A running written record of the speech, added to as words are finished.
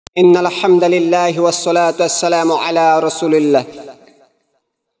ইন্নাল হামদুলিল্লাহি ওয়াস সালাতু ওয়াস সালামু আলা রাসূলিল্লাহ।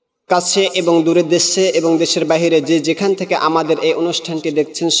 কাছে এবং দূরের দেশে এবং দেশের বাইরে যে যেখান থেকে আমাদের এই অনুষ্ঠানটি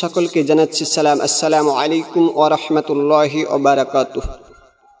দেখছেন সকলকে জানাচ্ছি সালাম, আসসালামু আলাইকুম ওয়া রাহমাতুল্লাহি ওয়া বারাকাতুহু।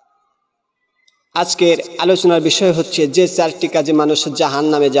 আজকের আলোচনার বিষয় হচ্ছে যে চারটি কাজে মানুষ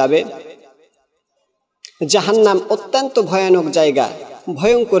জাহান্নামে যাবে। জাহান্নাম অত্যন্ত ভয়ানক জায়গা,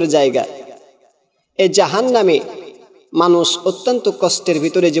 ভয়ঙ্কর জায়গা। এই জাহান্নামে মানুষ অত্যন্ত কষ্টের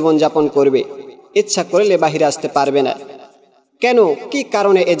ভিতরে জীবনযাপন করবে, ইচ্ছা করলে বাহিরে আসতে পারবে না। কেন, কি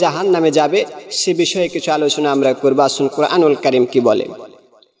কারণে এ জাহান্নামে যাবে সে বিষয়ে কিছু আলোচনা আমরা করব। আসুন কোরআনুল কারীম কি বলে।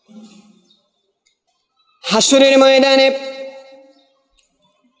 হাসরের ময়দানে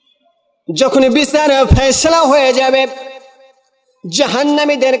যখন বিচার ফয়সালা হয়ে যাবে,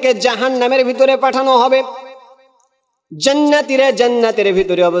 জাহান্নামীদেরকে জাহান্নামের ভিতরে পাঠানো হবে, জান্নাতীরা জান্নাতের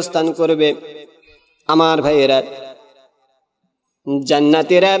ভিতরে অবস্থান করবে। আমার ভাইয়েরা,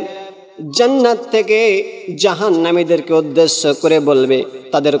 জান্নাতীরা জান্নাত থেকে জাহান্নামীদেরকে উদ্দেশ্য করে বলবে,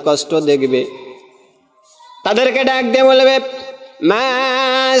 তাদের কষ্ট দেখবে, তাদেরকে ডাক দিয়ে বলবে, মা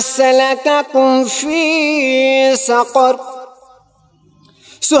সালাকাকুম ফি সাকর।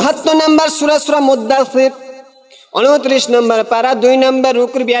 ৭৪ নম্বর সূরা মুদ্দাসির ২৯ নম্বর পারা ২ নম্বর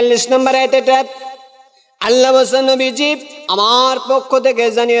রুকুর ৪২ নম্বর আয়াতে আল্লাহ বলেন, নবীজি আমার পক্ষ থেকে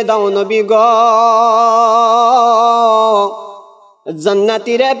জানিয়ে দাও নবী গো,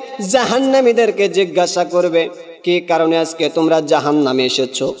 জান্নাতীরা জাহান্নামীদেরকে জিজ্ঞাসা করবে, কি কারণে আজকে তোমরা জাহান্নামে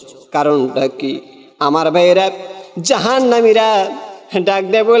এসেছো, কারণটা কি? আমার ভাইয়েরা, জাহান্নামীরা ডাক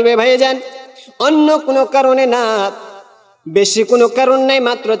দিয়ে বলবে, ভাইজান অন্য কোনো কারণে না, বেশি কোনো কারণ নাই,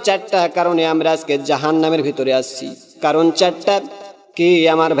 মাত্র ৪টা কারণে আমরা আজকে জাহান্নামের ভিতরে আসছি। কারণ ৪টা কি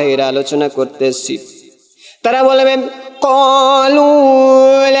আমার ভাইয়েরা আলোচনা করতেছি। তারা বলবেন, ক্বালু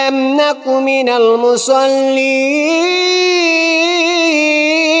লাম নাকু মিনাল মুসাল্লিন।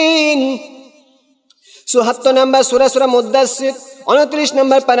 ৭৪ নম্বর সূরা মুদ্দাসির ২৯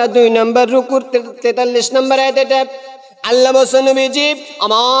 নম্বর পারা ২ নম্বর রুকুর ৪৩ নম্বর আয়াতে আল্লাহ বলেন, নবীজি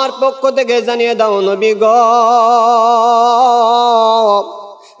আমার পক্ষ থেকে জানিয়ে দাও নবী গো,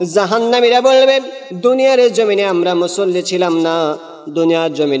 জাহান্নামীরা বলবে, দুনিয়ার জমিনে আমরা মুসল্লি ছিলাম না,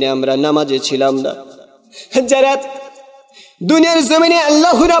 দুনিয়ার জমিনে আমরা নামাজি ছিলাম না। যারা দুনিয়ার জমিনে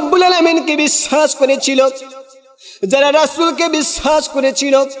আল্লাহ রাব্বুল আলামিনকে বিশ্বাস করেছিল, যারা রাসূলকে বিশ্বাস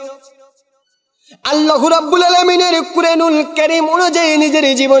করেছিল, আল্লাহ রাব্বুল আলামিনের কুরআনুল কারীম অনুযায়ী নিজের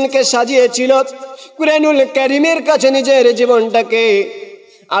জীবনকে সাজিয়েছিল, কুরআনুল কারীমের কাছে নিজের জীবনটাকে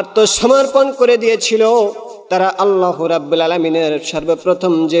আত্মসমর্পণ করে দিয়েছিল, তারা আল্লাহ রাব্বুল আলামিনের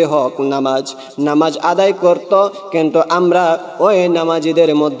সর্বপ্রথম যে হক নামাজ আদায় করত, কিন্তু আমরা ওই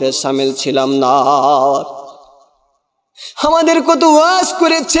নামাজীদের মধ্যে শামিল ছিলাম না। আমাদের কত ওয়াজ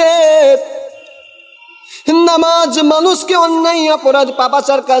করেছে, নামাজ মানুষকে অন্যায় অপরাধ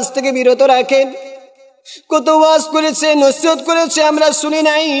পাপাচার কাজ থেকে বিরত রাখে, কত ওয়াজ করেছে, নসিহত করেছে, আমরা শুনি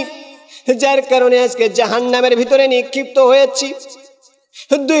নাই, যার কারণে আজকে জাহান্নামের ভিতরে নিক্ষিপ্ত হয়েছি।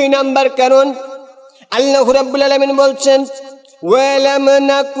 ২ নাম্বার কারণ, আল্লাহ রাব্বুল আলামিন বলছেন, ওয়ালাম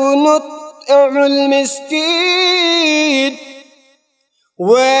নাকুনুতুল মিসকিন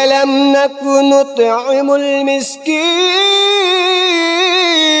ওয়ালাম নাকুনুতুল মিসকিন।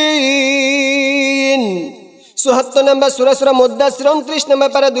 ৭৪ নম্বর সূরা মুদ্দাসির ২৯ নম্বর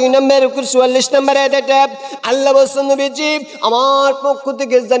পারা ২ নম্বর রুকুর ৪৪ নম্বর আয়াতে আল্লাহ বলেন, নবীজি আমার পক্ষ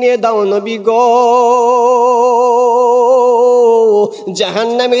থেকে জানিয়ে দাও নবী গো,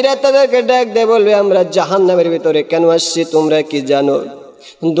 জাহান্নামীরা তাদেরকে ডাক দিয়ে বলবে, আমরা জাহান্নামের ভিতরে কেন আসছি তোমরা কি জানো?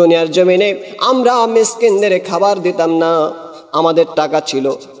 দুনিয়ার জমিনে আমরা মিসকিনদের খাবার দিতাম না, আমাদের টাকা ছিল,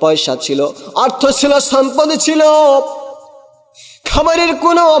 পয়সা ছিল, অর্থ ছিল, সম্পদ ছিল, খাবারের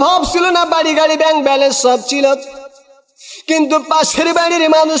কোনো অভাব ছিল না, বাড়ি গাড়ি ব্যাংক ব্যালেন্স সব ছিল, কিন্তু পাশের বাড়ির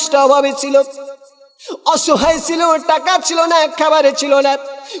মানুষটা অভাবে ছিল, অসহায় ছিল, টাকা ছিল না, খাবারে ছিল না,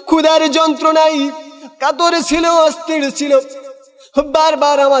 ক্ষুধার যন্ত্রণায় কাতর ছিল, অস্থির ছিল,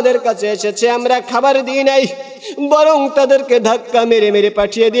 বারবার আমাদের কাছে এসেছে, আমরা খাবার দিই নাই, বরং তাদেরকে ধাক্কা মেরে মেরে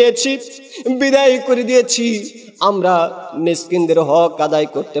পাঠিয়ে দিয়েছি, বিদায় করে দিয়েছি, আমরা মিসকিনদের হক আদায়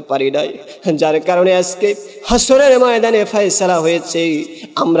করতে পারি নাই, যার কারণে আজকে হাসরের ময়দানে ফয়সালা হয়েছে,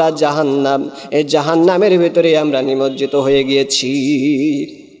 আমরা জাহান্নাম, এই জাহান্নামের ভিতরে আমরা নিমজ্জিত হয়ে গিয়েছি।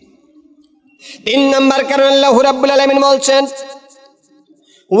 ৩ নাম্বার কারণ, আল্লাহ রাব্বুল আলামিন বলছেন,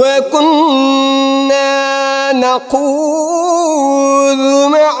 ওয়া কুন্না নাকুযু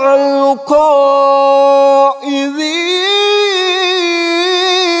মা'আল কাইদিন।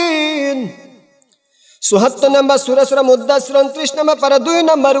 ৭৪ নম্বর সূরা মুদ্দাসির ২৯ নম্বর পারা ২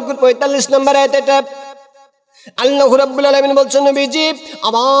 নম্বর রুকুর ৪৫ নম্বর আয়াতে আল্লাহ রাব্বুল আলামিন বলছেন, নবীজি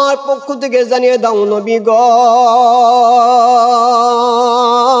আমার পক্ষ থেকে জানিয়ে দাও নবী গো,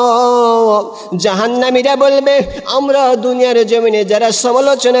 জাহান্নামীরা বলবে, আমরা দুনিয়ার জমিনে যারা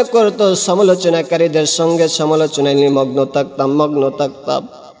সমালোচনা করতো, সমালোচনাকারীদের সঙ্গে সমালোচনায় মগ্ন থাকতাম।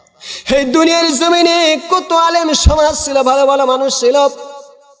 এই দুনিয়ার জমিনে কত আলেম সমাজ ছিল, ভালো ভালো মানুষ ছিল,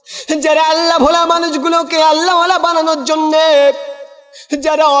 যারা আল্লাহ ভোলা মানুষগুলোকে আল্লাহওয়ালা বানানোর জন্য,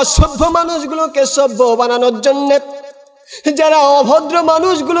 যারা অসভ্য মানুষগুলোকে সভ্য বানানোর জন্য, যারা অভদ্র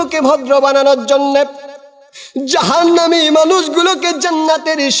মানুষগুলোকে ভদ্র বানানোর জন্য, জাহান্নামী মানুষগুলোকে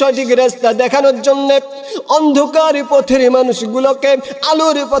জান্নাতের সঠিক রাস্তা দেখানোর জন্য, অন্ধকার পথের মানুষগুলোকে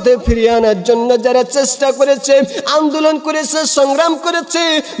আলোর পথে ফিরিয়ে আনার জন্য যারা চেষ্টা করেছে, আন্দোলন করেছে, সংগ্রাম করেছে,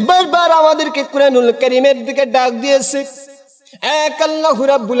 বারবার আমাদেরকে কুরআনুল কারীমের দিকে ডাক দিয়েছে, এক আল্লাহ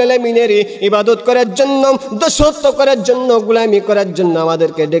রাব্বুল আলামিনের ইবাদত করার জন্য, দাসত্ব করার জন্য, গোলামি করার জন্য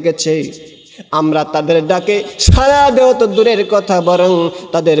আমাদেরকে ডেকেছে। আমরা তাদের ডাকে সাড়া দেওয়া তো দূরের কথা, বরং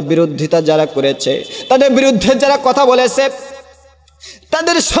তাদের বিরোধিতা যারা করেছে, তাদের বিরুদ্ধে যারা কথা বলেছে,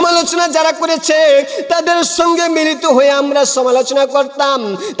 তাদের সমালোচনা যারা করেছে, তাদের সঙ্গে মিলিত হয়ে আমরা সমালোচনা করতাম,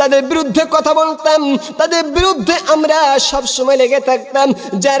 তাদের বিরুদ্ধে কথা বলতাম, তাদের বিরুদ্ধে আমরা সব সময় লেগে থাকতাম।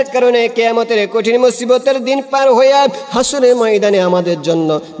 যার কারণে কিয়ামতের কঠিন মুসিবতের দিন পার হয়ে হাসরের ময়দানে আমাদের জন্য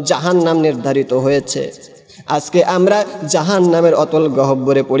জাহান্নাম নির্ধারিত হয়েছে। আজকে আমরা জাহান্নামের অতল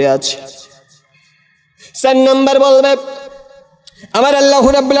গহ্বরে পড়ে আছি। 4 নম্বর বলবে, আমার আল্লাহ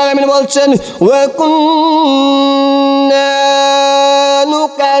রাব্বুল আলামিন বলছেন, ওয়া কুন্না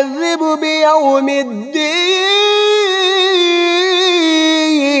নুকাযযিবু বিয়াউমিদ্দিন।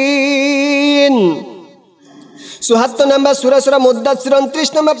 ৭৪ নম্বর সূরা মুদ্দাসসির ২৯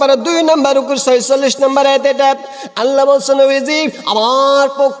 নম্বর পারা ২ নম্বর রুকুর ৪৬ নম্বর আয়াত। এটা আল্লাহ বলছেন, নবীজি আমার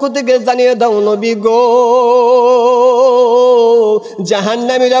পক্ষ থেকে জানিয়ে দাও নবী গো,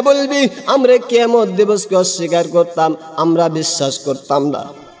 জাহান্নামীরা বলবি আমরা কিয়ামত দিবসকে অস্বীকার করতাম, আমরা বিশ্বাস করতাম না।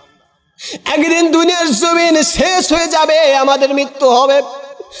 একদিন দুনিয়ার জমিন শেষ হয়ে যাবে, আমাদের মৃত্যু হবে,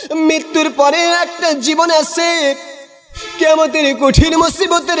 মৃত্যুর পরে একটা জীবন আছে। কিয়ামতের কঠিন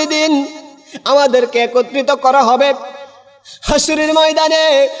মুসিবতের দিন আমাদেরকে একত্রিত করা হবে, হাসরের ময়দানে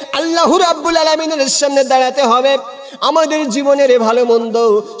আল্লাহ রাব্বুল আলামিনের সামনে দাঁড়াতে হবে। আমাদের জীবনের ভালো মন্দ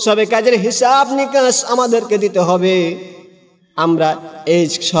সবে কাজের হিসাব নিকাশ আমাদেরকে দিতে হবে। আমরা এই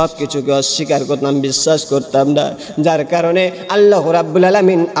সব কিছুকে অস্বীকার করতাম, বিশ্বাস করতাম না, যার কারণে আল্লাহ রাব্বুল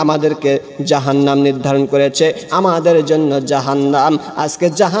আলামিন আমাদেরকে জাহান্নাম নির্ধারণ করেছে, আমাদের জন্য জাহান্নাম। আজকে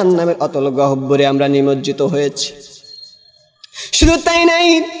জাহান্নামের অতল গহ্বরে আমরা নিমজ্জিত হয়েছি। শুধু তাই নাই,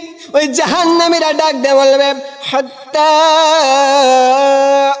 ওই জাহান্নামীরা ডাক দিয়ে বলবে, হাত্তা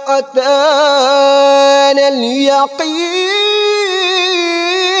আতানাল ইয়াকিন।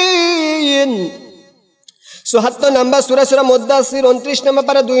 ৭৪ নম্বর সূরা মুদ্দাসসির ২৯ নম্বর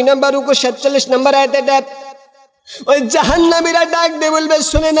পারা ২ নম্বর রুকু ৪৭ নম্বর আয়াত। এটা ওই জাহান্নামীরা ডাক দিয়ে বলবে,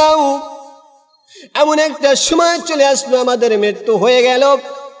 শুনে নাও, এমন একটা সময় চলে আসলো, আমাদের মৃত্যু হয়ে গেল,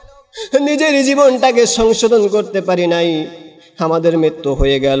 নিজের জীবনটাকে সংশোধন করতে পারি নাই, আমাদের মৃত্যু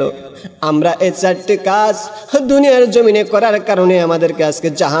হয়ে গেল। আমরা এই 4টি কাজ দুনিয়ার জমিনে করার কারণে আমাদেরকে আজকে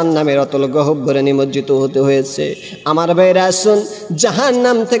জাহান্নামের অতল গহ্বরে নিমজ্জিত হতে হয়েছে। আমার ভাইরা আসুন,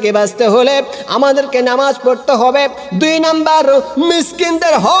 জাহান্নাম থেকে বাঁচতে হলে আমাদেরকে নামাজ পড়তে হবে, 2 নাম্বার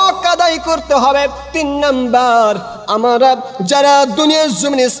মিসকিনদের হক আদায় করতে হবে, 3 নাম্বার আমরা যারা দুনিয়ার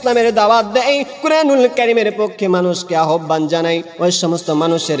জমিনে ইসলামের দাওয়াত দেয়, কুরআনুল কারীমের পক্ষে মানুষকে আহ্বান জানাই, ওই সমস্ত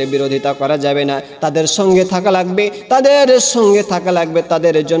মানুষের বিরোধিতা করা যাবে না, তাদের সঙ্গে থাকা লাগবে, তাদের সঙ্গে থাকা লাগবে,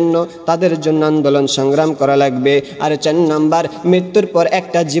 তাদের জন্য আন্দোলন সংগ্রাম করা লাগবে। আর 4 নাম্বার, মৃত্যুর পর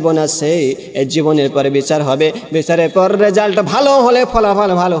একটা জীবন আছে, এই জীবনের পরে বিচার হবে, বিচারের পর রেজাল্ট ভালো হলে,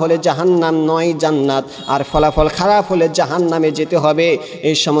 ফলাফল ভালো হলে জাহান্নাম নয় জান্নাত, আর ফলাফল খারাপ হলে জাহান্নামে যেতে হবে।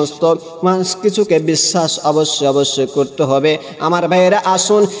 এই সমস্ত মানুষ কিছুকে বিশ্বাস অবশ্যই করতে হবে। আমার ভাইয়েরা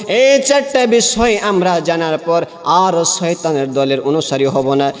আসুন, এই 4টা বিষয় আমরা জানার পর আর শয়তানের দলের অনুসারী হব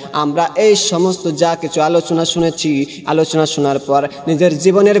না। আমরা এই সমস্ত যা কিছু আলোচনা শুনেছি, আলোচনা শোনার পর নিজের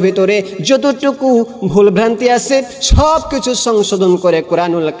জীবনের ভিতরে যতটুকু ভুলভ্রান্তি আছে সব কিছু সংশোধন করে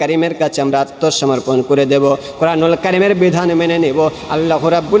কুরআনুল কারীমের কাছে আমরা আত্মসমর্পণ করে দেব, কুরআনুল কারীমের বিধান মেনে নেব। আল্লাহ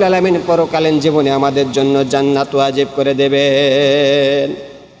রাব্বুল আলামিন পরকালীন জীবনে আমাদের জন্য জান্নাত ওয়াজিব করে দেবেন।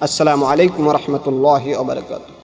 আসসালামু আলাইকুম ওয়া রাহমাতুল্লাহি ওয়া বারাকাতুহু।